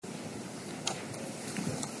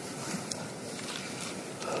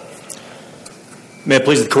May it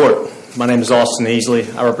please the Court. My name is Austin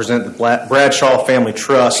Easley. I represent the Bradshaw Family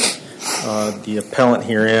Trust, the appellant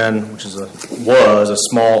herein, which was a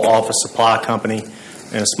small office supply company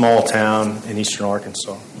in a small town in eastern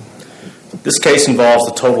Arkansas. This case involves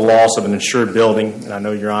the total loss of an insured building, and I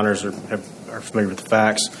know Your Honors are familiar with the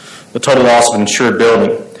facts. The total loss of an insured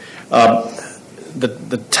building.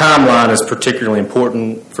 The timeline is particularly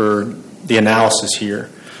important for the analysis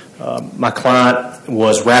here. My client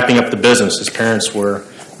was wrapping up the business. His parents were,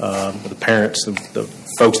 the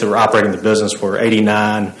folks that were operating the business were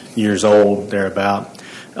 89 years old, thereabout.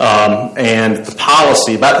 And the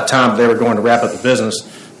policy, about the time they were going to wrap up the business,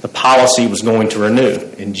 the policy was going to renew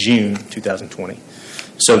in June 2020.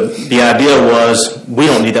 So the idea was, we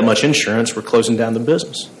don't need that much insurance, we're closing down the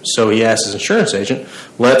business. So he asked his insurance agent,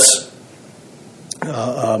 let's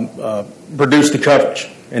reduce the coverage.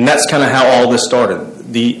 And that's kind of how all this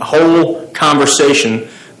started. The whole conversation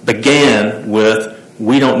began with,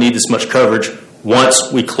 we don't need this much coverage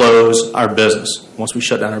once we close our business, once we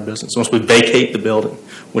shut down our business, once we vacate the building,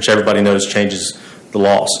 which everybody knows changes the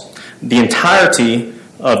loss. The entirety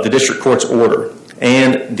of the district court's order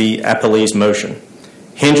and the appellee's motion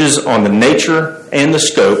hinges on the nature and the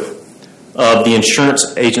scope of the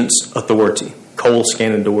insurance agent's authority, Cole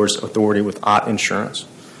Scannador's authority with OTT Insurance.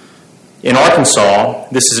 In Arkansas,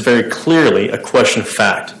 this is very clearly a question of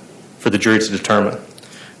fact for the jury to determine.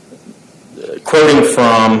 Quoting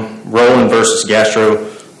from Rowland versus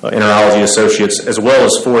Gastroenterology Associates, as well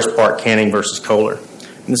as Forest Park Canning versus Kohler.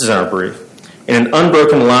 And this is in our brief. In an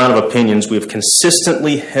unbroken line of opinions, we have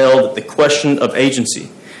consistently held that the question of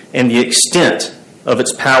agency and the extent of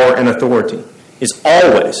its power and authority is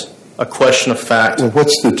always a question of fact. Well,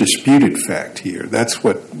 what's the disputed fact here? That's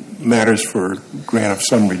what matters for grant of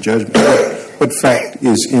summary judgment. What fact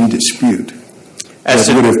is in dispute that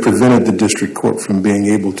would have prevented the district court from being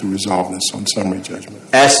able to resolve this on summary judgment?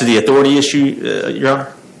 As to the authority issue, Your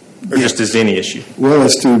Honor? Or just as any issue? Well,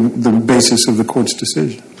 as to the basis of the court's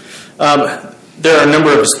decision. There are a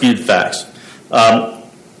number of disputed facts.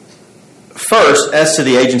 First, as to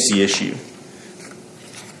the agency issue,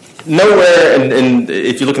 nowhere, and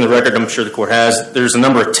if you look in the record, I'm sure the court has, there's a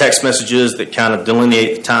number of text messages that kind of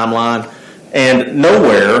delineate the timeline, and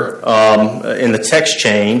nowhere in the text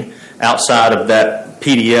chain outside of that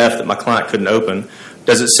PDF that my client couldn't open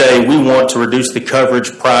does it say we want to reduce the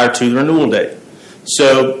coverage prior to the renewal date.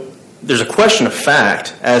 So there's a question of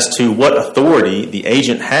fact as to what authority the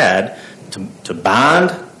agent had to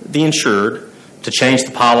bind the insured to change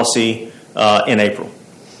the policy in April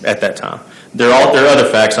at that time. There are other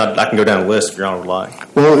facts. I can go down the list if Your Honor would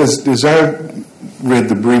like. Well, as I read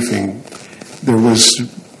the briefing, there was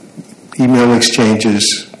email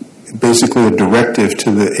exchanges, basically a directive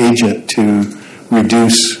to the agent to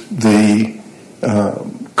reduce the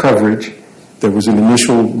coverage. There was an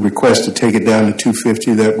initial request to take it down to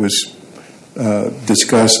 $250 that was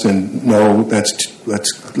discussed, and no, let's at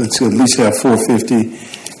least have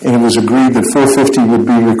 $450, and it was agreed that $450 would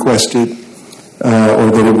be requested, or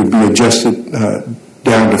that it would be adjusted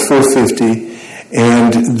down to $450,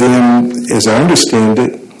 and then, as I understand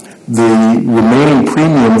it, the remaining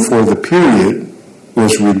premium for the period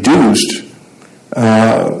was reduced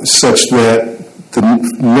such that the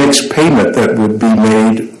next payment that would be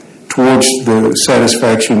made towards the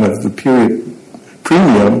satisfaction of the period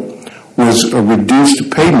premium was a reduced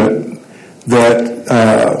payment that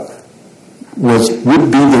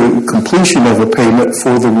would be the completion of a payment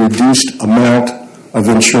for the reduced amount of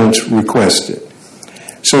insurance requested.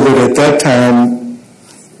 So that at that time,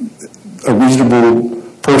 a reasonable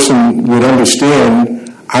person would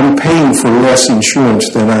understand, I'm paying for less insurance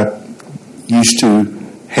than I used to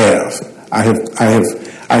have. I have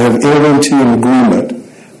entered into an agreement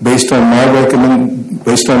based on my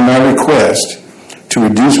request to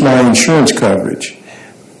reduce my insurance coverage.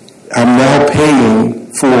 I'm now paying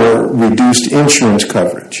for reduced insurance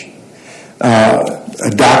coverage. A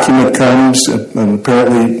document comes, and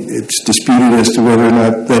apparently it's disputed as to whether or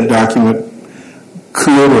not that document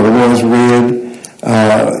could or was read,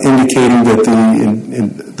 indicating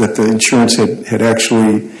that the insurance had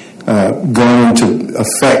actually gone into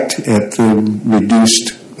effect at the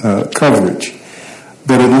reduced coverage.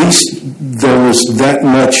 But at least there was that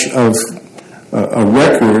much of a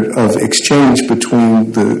record of exchange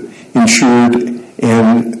between the insured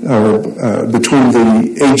and between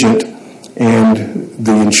the agent and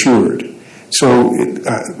the insured. So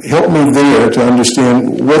help me there to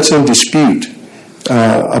understand what's in dispute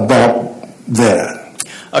about that.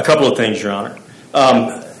 A couple of things, Your Honor.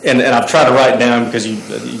 And I've tried to write down because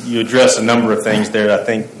you address a number of things there that I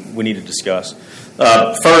think we need to discuss.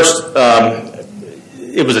 First,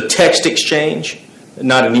 it was a text exchange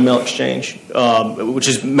not an email exchange,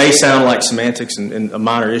 which may sound like semantics and a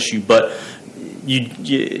minor issue, but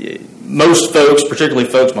most folks, particularly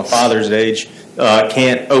folks my father's age,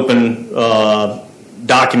 can't open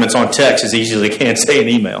documents on text as easily as they can say an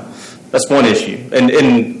email. That's one issue.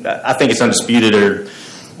 And I think it's undisputed, or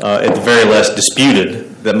at the very least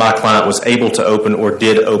disputed, that my client was able to open or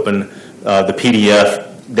did open the PDF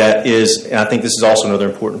that is, and I think this is also another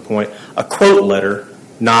important point, a quote letter,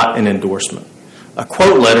 not an endorsement. A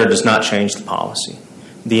quote letter does not change the policy.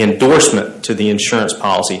 The endorsement to the insurance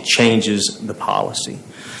policy changes the policy.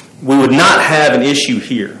 We would not have an issue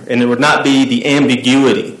here, and there would not be the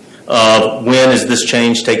ambiguity of when is this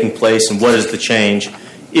change taking place and what is the change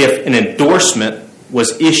if an endorsement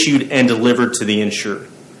was issued and delivered to the insured.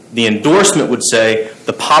 The endorsement would say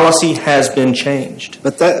the policy has been changed.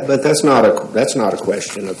 But that's not a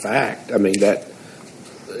question of fact. I mean, that,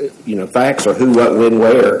 facts are who, what, when,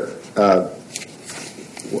 where.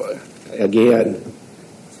 Again,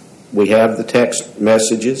 we have the text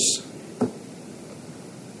messages.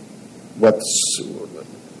 What's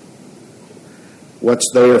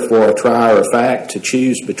there for a trier of fact to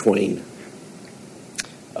choose between?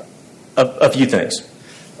 A few things.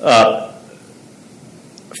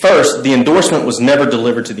 First, the endorsement was never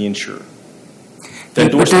delivered to the insurer. The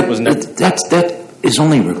endorsement was never. That is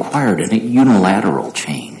only required in a unilateral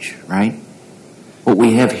change, right? What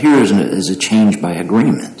we have here is a change by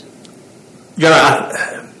agreement.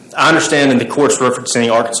 I understand in the court's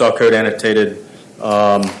referencing Arkansas Code Annotated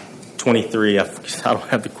 23. I don't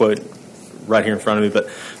have the quote right here in front of me, but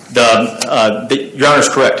Your Honor is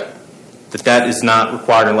correct that is not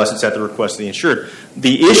required unless it's at the request of the insured.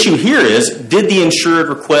 The issue here is, did the insured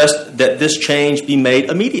request that this change be made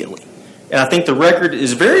immediately? And I think the record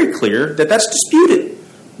is very clear that that's disputed.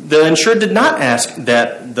 The insured did not ask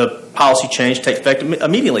that the policy change take effect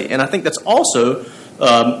immediately, and I think that's also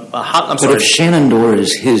But if Shenandoah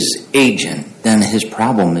is his agent, then his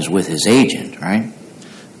problem is with his agent, right?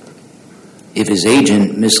 If his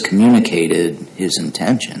agent miscommunicated his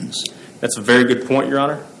intentions. That's a very good point, Your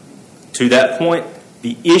Honor. To that point,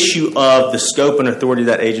 the issue of the scope and authority of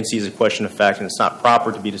that agency is a question of fact, and it's not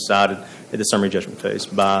proper to be decided at the summary judgment phase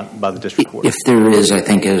by the district court. If there is, I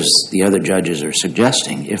think, as the other judges are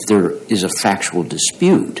suggesting, if there is a factual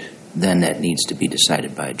dispute, then that needs to be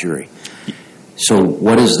decided by a jury. So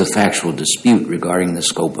what is the factual dispute regarding the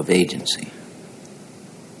scope of agency?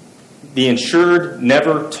 The insured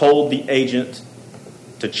never told the agent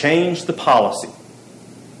to change the policy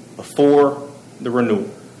before the renewal.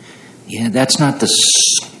 Yeah, that's not the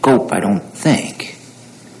scope, I don't think.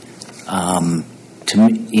 To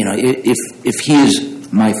me, if he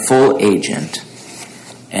is my full agent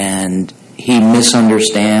and he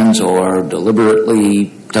misunderstands or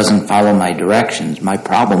deliberately doesn't follow my directions, my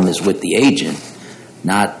problem is with the agent,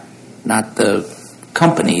 not the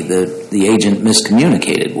company that the agent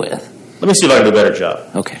miscommunicated with. Let me see if I can do a better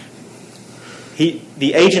job. Okay.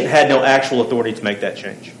 The agent had no actual authority to make that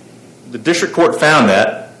change. The district court found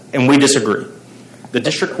that, and we disagree. The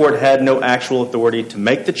district court had no actual authority to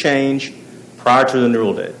make the change prior to the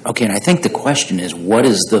renewal date. Okay, and I think the question is, what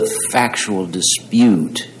is the factual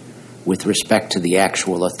dispute with respect to the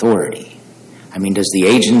actual authority? I mean, does the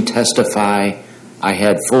agent testify, I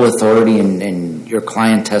had full authority, and your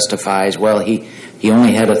client testifies, well, he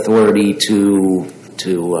only had authority to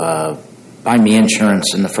buy me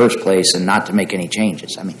insurance in the first place and not to make any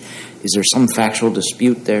changes? I mean, is there some factual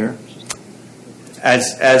dispute there?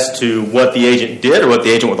 As to what the agent did or what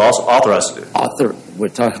the agent was also authorized to do?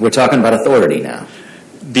 We're talking about authority now.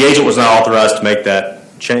 The agent was not authorized to make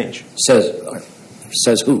that change.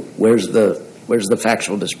 Says who? Where's the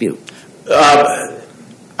factual dispute? I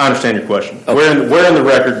understand your question. Okay. Where in the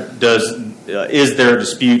record is there a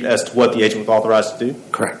dispute as to what the agent was authorized to do?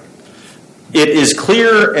 Correct. It is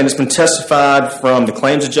clear, and it's been testified from the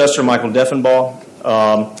claims adjuster, Michael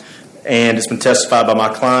Deffenbaugh, and it's been testified by my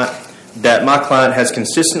client, that my client has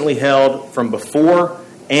consistently held from before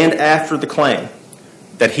and after the claim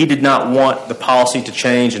that he did not want the policy to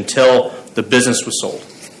change until the business was sold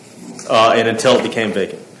and until it became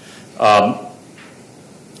vacant.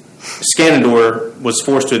 Shenandoah was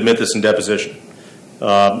forced to admit this in deposition.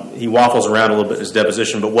 He waffles around a little bit in his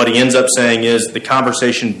deposition, but what he ends up saying is the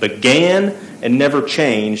conversation began and never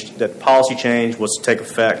changed, that policy change was to take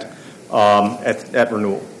effect at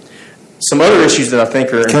renewal. Some other issues that I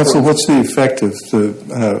think are Counsel, important. what's the effect of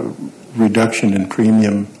the reduction in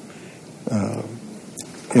premium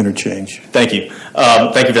interchange? Thank you.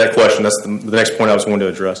 Thank you for that question. That's the next point I was going to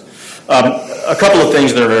address. A couple of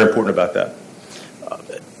things that are very important about that.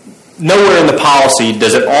 Nowhere in the policy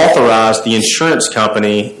does it authorize the insurance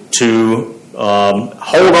company to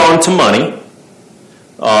hold on to money,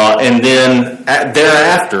 and then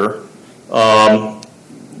thereafter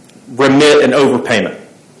remit an overpayment.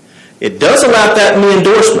 It does allow that in the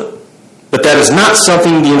endorsement, but that is not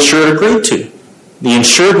something the insured agreed to. The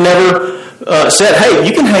insured never said, hey,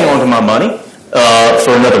 you can hang on to my money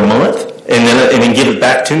for another month and then give it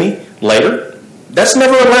back to me later. That's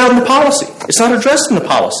never allowed in the policy. It's not addressed in the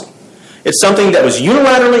policy. It's something that was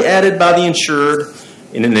unilaterally added by the insured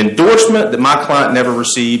in an endorsement that my client never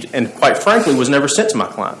received and, quite frankly, was never sent to my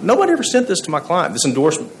client. Nobody ever sent this to my client, this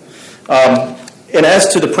endorsement. And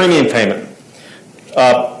as to the premium payment,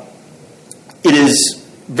 it is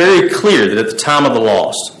very clear that at the time of the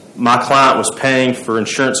loss, my client was paying for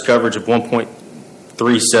insurance coverage of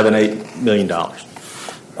 $1.378 million.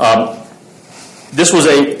 This was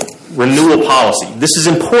a renewal policy. This is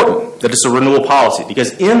important that it's a renewal policy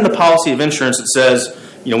because in the policy of insurance it says,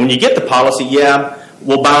 when you get the policy,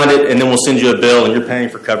 we'll bind it and then we'll send you a bill and you're paying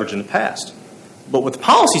for coverage in the past. But what the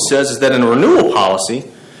policy says is that in a renewal policy,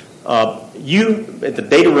 you, at the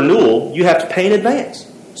date of renewal, you have to pay in advance.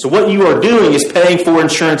 So what you are doing is paying for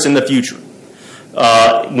insurance in the future.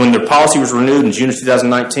 When the policy was renewed in June of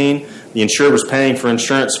 2019, the insurer was paying for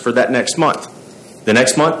insurance for that next month. The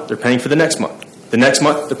next month, they're paying for the next month. The next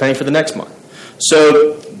month, they're paying for the next month.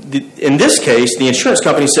 So in this case, the insurance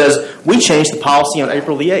company says, we changed the policy on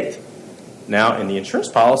April the 8th. Now, in the insurance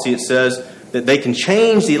policy, it says that they can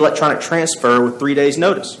change the electronic transfer with 3 days'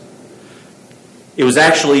 notice. It was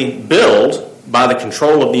actually billed by the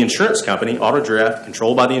control of the insurance company, AutoDraft,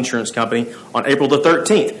 controlled by the insurance company, on April the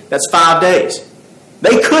 13th. That's 5 days.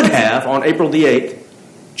 They could have, on April the 8th,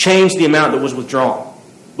 changed the amount that was withdrawn.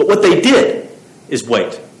 But what they did is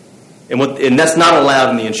wait. And that's not allowed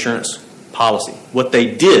in the insurance policy. What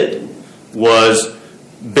they did was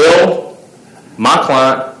bill my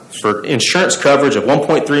client for insurance coverage of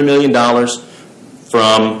 $1.3 million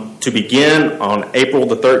to begin on April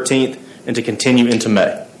the 13th and to continue into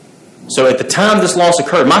May. So at the time this loss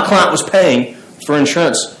occurred, my client was paying for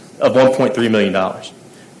insurance of $1.3 million.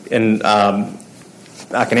 And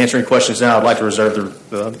I can answer any questions now. I'd like to reserve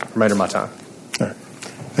the remainder of my time. All right.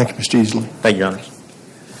 Thank you, Mr. Easley. Thank you, Your Honor.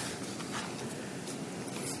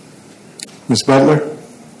 Ms. Butler?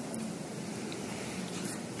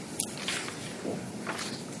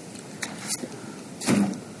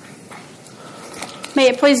 May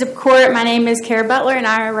it please the Court, my name is Kara Butler, and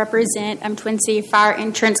I represent Twin City Fire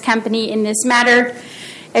Insurance Company in this matter.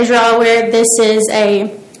 As you're all aware, this is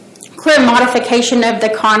a clear modification of the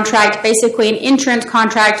contract, basically an insurance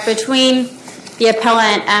contract between the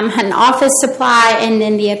appellant, Hutton Office Supply, and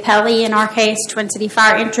then the appellee, in our case, Twin City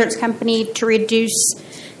Fire Insurance Company, to reduce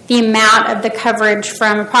the amount of the coverage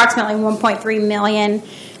from approximately $1.3 million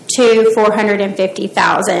to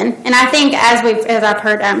 $450,000. And I think, as I've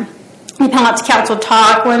heard the appellant's counsel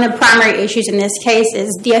talk, one of the primary issues in this case is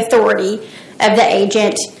the authority of the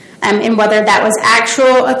agent, and whether that was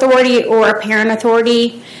actual authority or apparent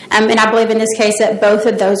authority. And I believe in this case that both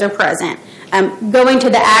of those are present. Going to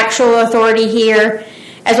the actual authority here,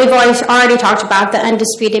 as we've already talked about, the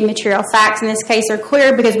undisputed material facts in this case are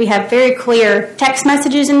clear because we have very clear text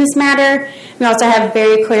messages in this matter. We also have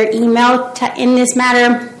very clear email in this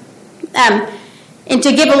matter. And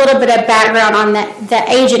to give a little bit of background on the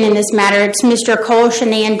agent in this matter, it's Mr. Cole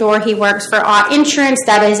Shenandor. He works for Ott Insurance.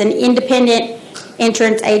 That is an independent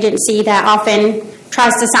insurance agency that often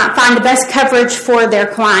tries to find the best coverage for their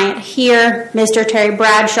client. Here, Mr. Terry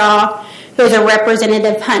Bradshaw, who is a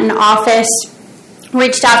representative of Hutton Office,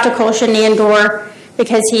 reached out to Cole Shenandor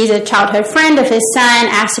because he's a childhood friend of his son,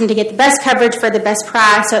 asked him to get the best coverage for the best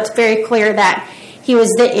price, so it's very clear that he was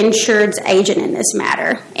the insured's agent in this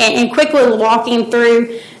matter. And quickly walking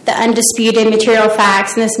through the undisputed material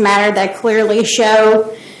facts in this matter that clearly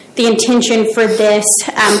show the intention for this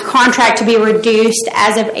contract to be reduced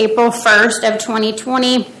as of April 1st of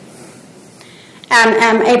 2020.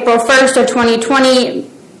 April 1st of 2020,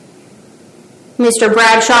 Mr.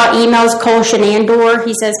 Bradshaw emails Cole Shenandor.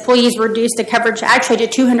 He says, please reduce the coverage actually to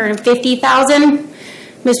 $250,000.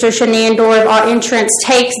 Mr. Shenandor of Ott Insurance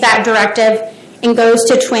takes that directive and goes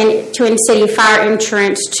to Twin City Fire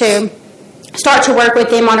Insurance to start to work with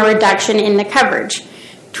them on a reduction in the coverage.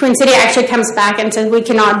 Twin City actually comes back and says, we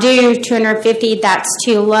cannot do $250,000, that's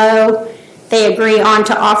too low. They agree on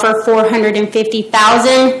to offer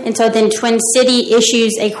 $450,000, and so then Twin City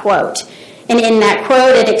issues a quote. And in that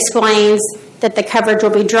quote, it explains that the coverage will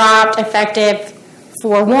be dropped effective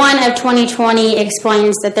for 1 of 2020,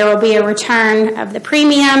 explains that there will be a return of the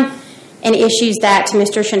premium, and issues that to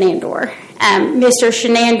Mr. Shenandor. Mr.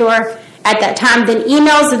 Shenandor at that time then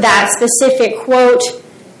emails that specific quote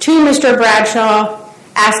to Mr. Bradshaw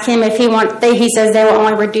ask him if he says they will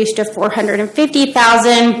only reduce to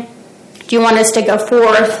 $450,000. Do you want us to go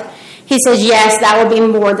forth? He says, yes, that will be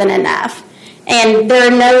more than enough. And there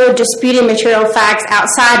are no disputed material facts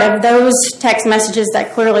outside of those text messages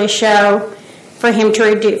that clearly show for him to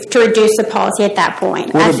reduce the policy at that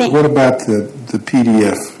point. What about the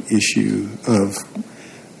PDF issue of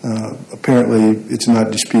apparently it's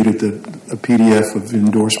not disputed that a PDF of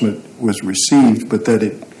endorsement was received, but that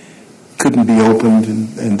it couldn't be opened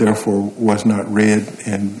and therefore was not read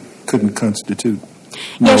and couldn't constitute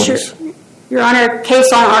notice? Yes, Your Honor,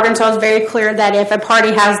 case law in Arkansas is very clear that if a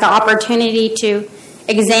party has the opportunity to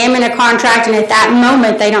examine a contract and at that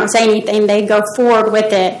moment they don't say anything, they go forward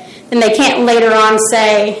with it, then they can't later on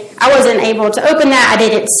say, I wasn't able to open that, I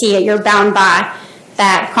didn't see it. You're bound by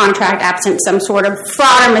that contract absent some sort of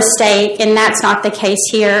fraud or mistake, and that's not the case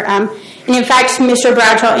here. And in fact, Mr.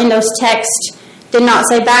 Bradshaw in those texts did not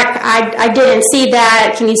say back, I didn't see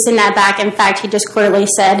that, can you send that back? In fact, he just clearly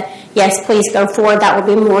said, yes, please go forward, that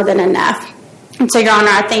will be more than enough. And so, Your Honor,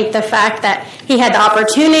 I think the fact that he had the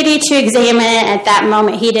opportunity to examine it at that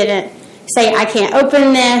moment, he didn't say, I can't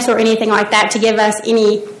open this or anything like that to give us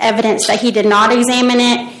any evidence that he did not examine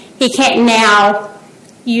it. He can't now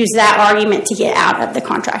use that argument to get out of the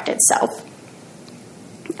contract itself.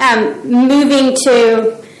 Moving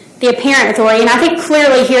to the apparent authority, and I think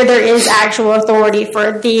clearly here there is actual authority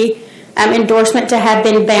for the endorsement to have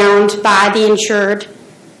been bound by the insured.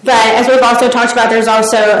 But as we've also talked about, there's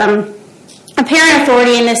also apparent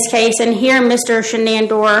authority in this case, and here Mr.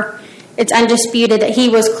 Shenandoah, it's undisputed that he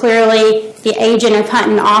was clearly the agent of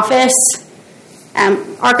Hunt and Office.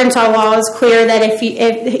 Arkansas law is clear that if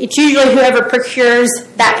it's usually whoever procures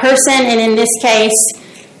that person, and in this case,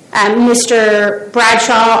 Mr.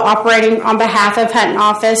 Bradshaw, operating on behalf of Hunt and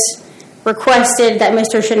Office, requested that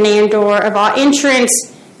Mr. Shenandoah of All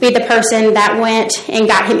Insurance be the person that went and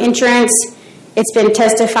got him insurance. It's been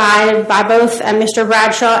testified by both Mr.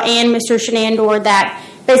 Bradshaw and Mr. Shenandoah that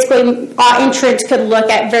basically All Insurance could look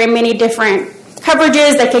at very many different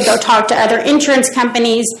coverages. They could go talk to other insurance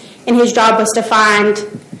companies, and his job was to find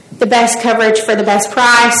the best coverage for the best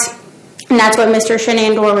price, and that's what Mr.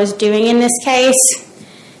 Shenandoah was doing in this case.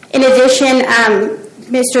 In addition,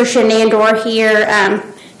 Mr. Shenandoah here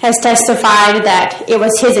has testified that it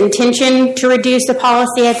was his intention to reduce the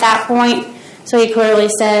policy at that point, so he clearly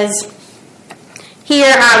says,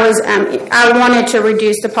 here I wanted to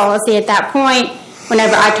reduce the policy at that point.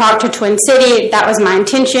 Whenever I talked to Twin City, that was my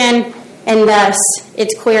intention, and thus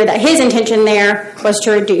it's clear that his intention there was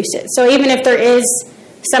to reduce it. So even if there is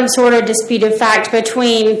some sort of disputed fact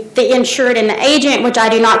between the insured and the agent, which I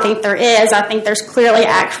do not think there is, I think there's clearly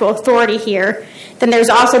actual authority here, then there's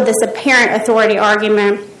also this apparent authority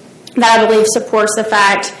argument that I believe supports the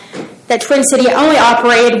fact that Twin City only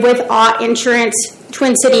operated with All Insurance.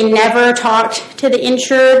 Twin City never talked to the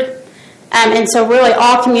insured, and so really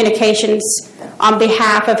all communications on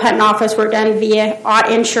behalf of Hunt and Office were done via All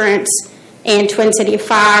Insurance and Twin City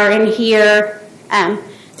Fire, and here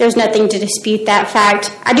there's nothing to dispute that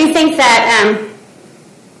fact. I do think that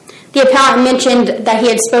the appellant mentioned that he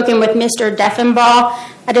had spoken with Mr. Deffenbaugh.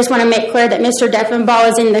 I just want to make clear that Mr.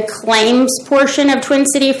 Deffenbaugh is in the claims portion of Twin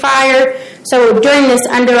City Fire, so during this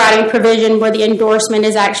underwriting provision where the endorsement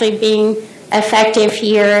is actually being effective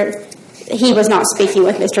here, he was not speaking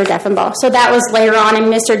with Mr. Deffenbaugh. So that was later on, and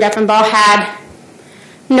Mr. Deffenbaugh had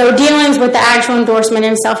no dealings with the actual endorsement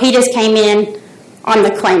himself. He just came in on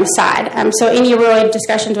the claim side. So any really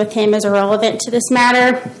discussions with him is irrelevant to this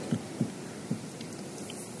matter.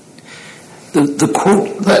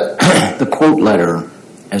 The quote letter,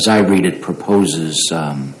 as I read it, proposes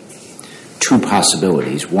two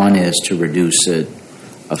possibilities. One is to reduce it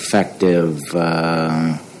effective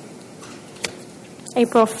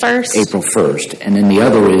April 1st. April 1st, and then the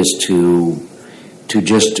other is to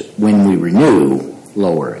just when we renew,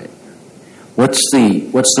 lower it. What's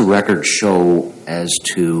the record show as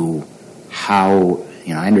to how?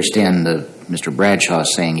 I understand Mr. Bradshaw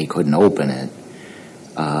saying he couldn't open it.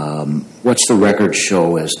 What's the record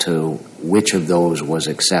show as to which of those was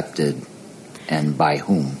accepted and by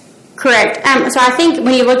whom? Correct. So I think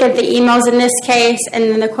when you look at the emails in this case and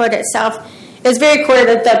then the quote itself, it's very clear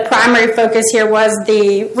that the primary focus here was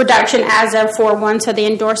the reduction as of 4/1, so the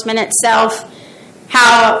endorsement itself.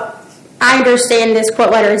 How I understand this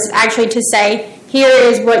quote letter is actually to say, here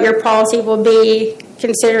is what your policy will be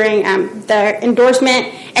considering the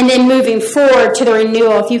endorsement, and then moving forward to the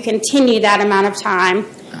renewal, if you continue that amount of time,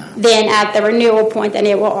 then at the renewal point, then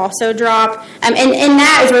it will also drop. And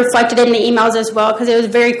that is reflected in the emails as well, because it was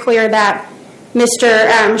very clear that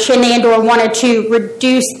Mr. Shenandoah wanted to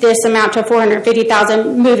reduce this amount to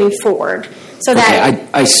 $450,000 moving forward. So that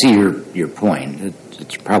I see your point.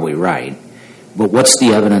 It's probably right. But what's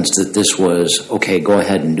the evidence that this was, okay, go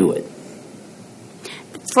ahead and do it?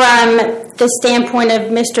 From the standpoint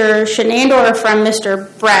of Mr. Shenandoah or from Mr.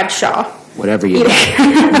 Bradshaw? Whatever you got.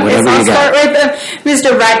 I'll start with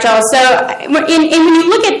Mr. Bradshaw. So when you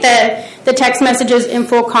look at the text messages in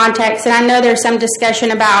full context, and I know there's some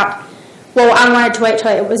discussion about, well, I wanted to wait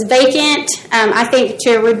till it was vacant. I think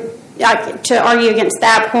to argue against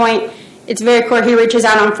that point, it's very clear he reaches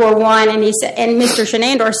out on 4-1, and Mr.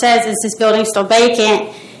 Shenandoah says, is this building still vacant?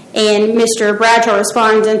 And Mr. Bradshaw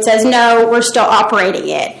responds and says, no, we're still operating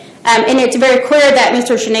it. And it's very clear that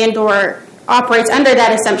Mr. Shenandoah operates under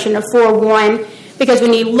that assumption of 4-1, because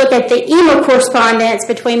when you look at the email correspondence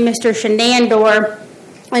between Mr. Shenandoah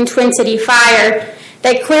and Twin City Fire,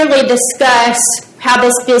 they clearly discuss how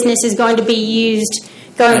this business is going to be used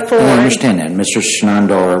going forward. I understand that. Mr.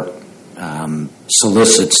 Shenandoah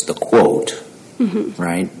solicits the quote,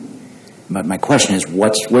 right? But my question is,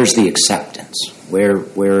 where's the acceptance?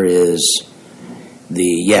 Where is the,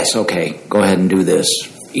 yes, okay, go ahead and do this,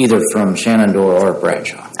 either from Shenandoah or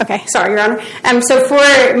Bradshaw? Okay, sorry, Your Honor. So for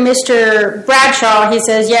Mr. Bradshaw, he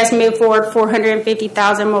says, yes, move forward,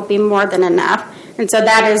 $450,000 will be more than enough. And so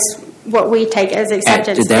that is what we take as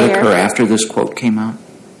acceptance. Did that occur after this quote came out?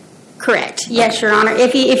 Correct. Yes, Your Honor.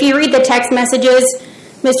 If you read the text messages,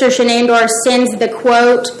 Mr. Shenandoah sends the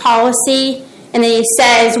quote policy, and then he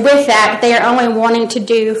says, with that, they are only wanting to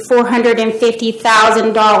do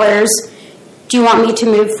 $450,000. Do you want me to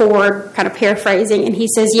move forward? Kind of paraphrasing. And he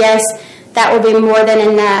says, yes, that will be more than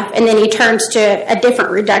enough. And then he turns to a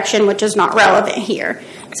different reduction, which is not relevant here.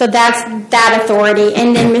 So that's that authority.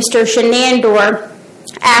 And then Mr. Shenandoah,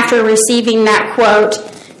 after receiving that quote,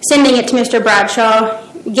 sending it to Mr. Bradshaw,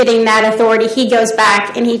 getting that authority, he goes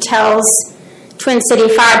back and he tells Twin City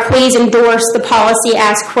Fire, please endorse the policy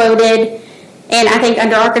as quoted. And I think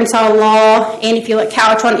under Arkansas law, and if you look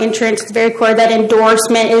at Calitron Insurance, it's very clear that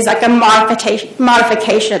endorsement is like a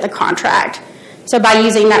modification of the contract. So by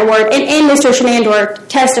using that word, and Mr. Shenandoah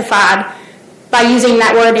testified, by using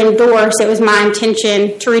that word endorse, it was my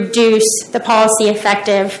intention to reduce the policy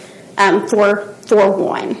effective for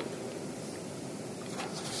 4-1.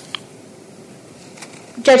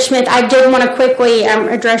 Judge Smith, I did want to quickly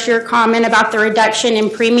address your comment about the reduction in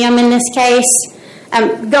premium in this case.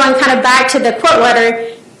 Going kind of back to the quote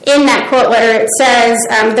letter, in that quote letter it says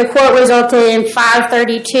the quote resulted in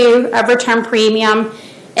 $532 of return premium,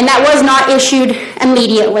 and that was not issued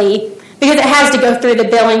immediately because it has to go through the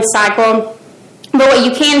billing cycle. But what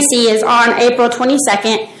you can see is on April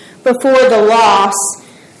 22nd, before the loss,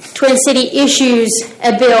 Twin City issues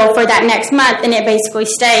a bill for that next month, and it basically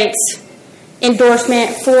states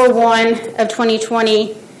endorsement 4-1 of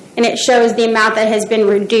 2020, and it shows the amount that has been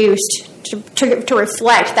reduced to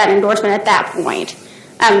reflect that endorsement at that point.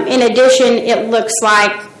 In addition, it looks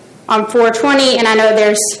like on 4/20, and I know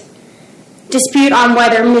there's dispute on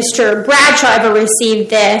whether Mr. Bradshaw ever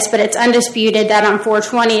received this, but it's undisputed that on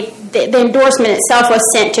 4/20, the endorsement itself was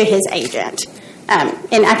sent to his agent.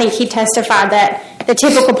 And I think he testified that the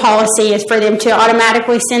typical policy is for them to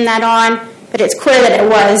automatically send that on, but it's clear that it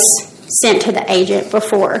was sent to the agent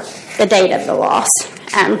before the date of the loss.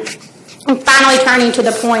 And finally, turning to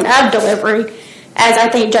the point of delivery, as I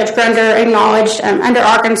think Judge Grunder acknowledged, under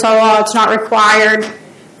Arkansas law, it's not required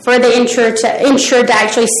for the insured to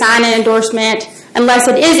actually sign an endorsement unless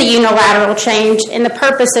it is a unilateral change. And the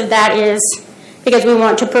purpose of that is because we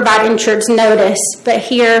want to provide insured's notice. But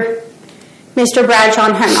here, Mr. Bradshaw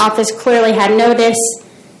and Hunt office clearly had notice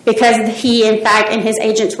because he, in fact, and his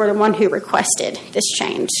agents were the one who requested this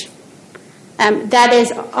change. That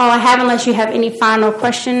is all I have, unless you have any final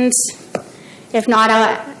questions. If not,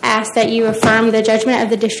 I'll ask that you affirm the judgment of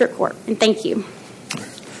the district court. And thank you.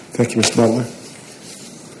 Thank you, Ms. Butler.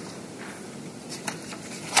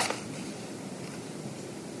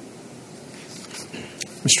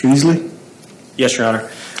 Mr. Easley? Yes, Your Honor.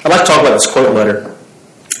 I'd like to talk about this quote letter.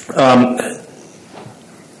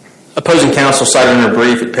 Opposing counsel cited in her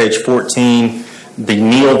brief at page 14 the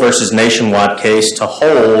Neal versus Nationwide case to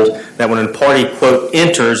hold that when a party, quote,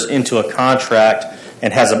 enters into a contract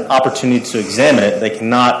and has an opportunity to examine it, they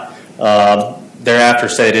cannot thereafter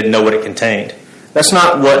say they didn't know what it contained. That's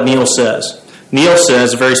not what Neal says. Neal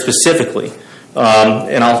says very specifically,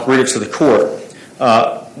 and I'll read it to the court,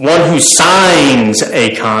 one who signs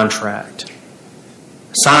a contract,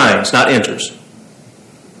 signs, not enters,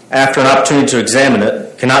 after an opportunity to examine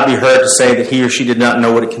it, cannot be heard to say that he or she did not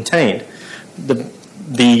know what it contained.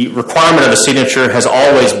 The requirement of a signature has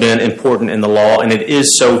always been important in the law, and it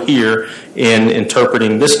is so here in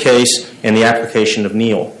interpreting this case and the application of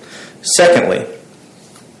Neal. Secondly,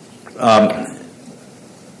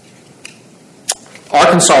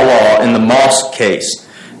 Arkansas law in the Moss case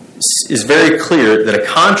is very clear that a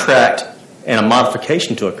contract and a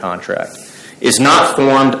modification to a contract is not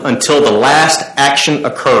formed until the last action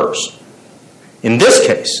occurs. In this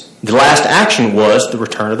case, the last action was the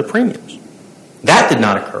return of the premiums. That did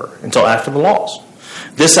not occur until after the loss.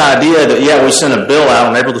 This idea that, we sent a bill out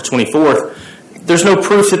on April the 24th, there's no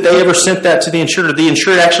proof that they ever sent that to the insured. The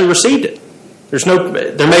insured actually received it.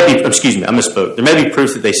 There may be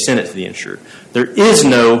proof that they sent it to the insured. There is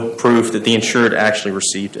no proof that the insured actually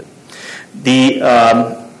received it. The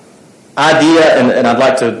idea, and I'd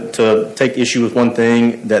like to take issue with one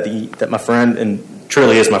thing that my friend, and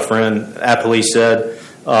truly is my friend, Appellee said,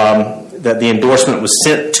 that the endorsement was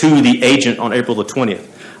sent to the agent on April the 20th.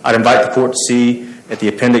 I'd invite the court to see at the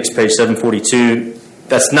appendix, page 742,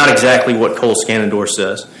 that's not exactly what Cole Scannendorf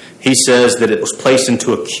says. He says that it was placed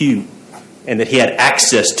into a queue and that he had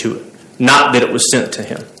access to it, not that it was sent to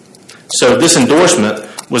him. So this endorsement,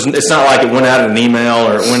 it's not like it went out in an email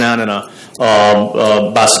or it went out in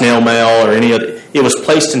by snail mail or any other. It was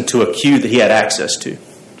placed into a queue that he had access to.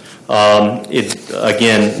 It,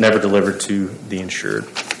 again, never delivered to the insured.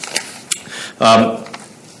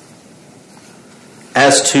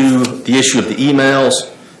 As to the issue of the emails,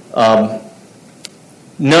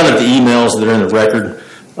 none of the emails that are in the record,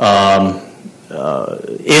 none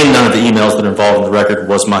of the emails that are involved in the record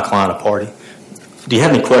was my client a party. Do you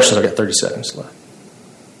have any questions? I've got 30 seconds left.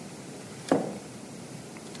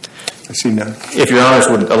 I see none. If your honors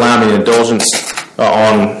would allow me an indulgence,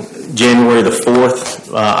 on January the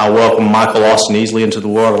 4th, I welcome Michael Austin Easley into the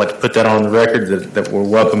world. I'd like to put that on the record, that we're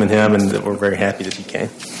welcoming him and that we're very happy that he came.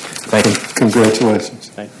 Thank you. Congratulations.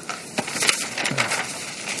 Thank you.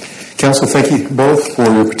 Counsel, thank you both for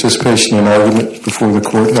your participation in argument before the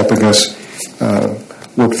court, helping us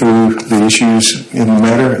work through the issues in the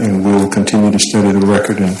matter, and we'll continue to study the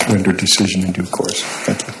record and render decision in due course.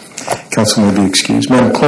 Thank you. Counsel may be excused. Madam Clerk.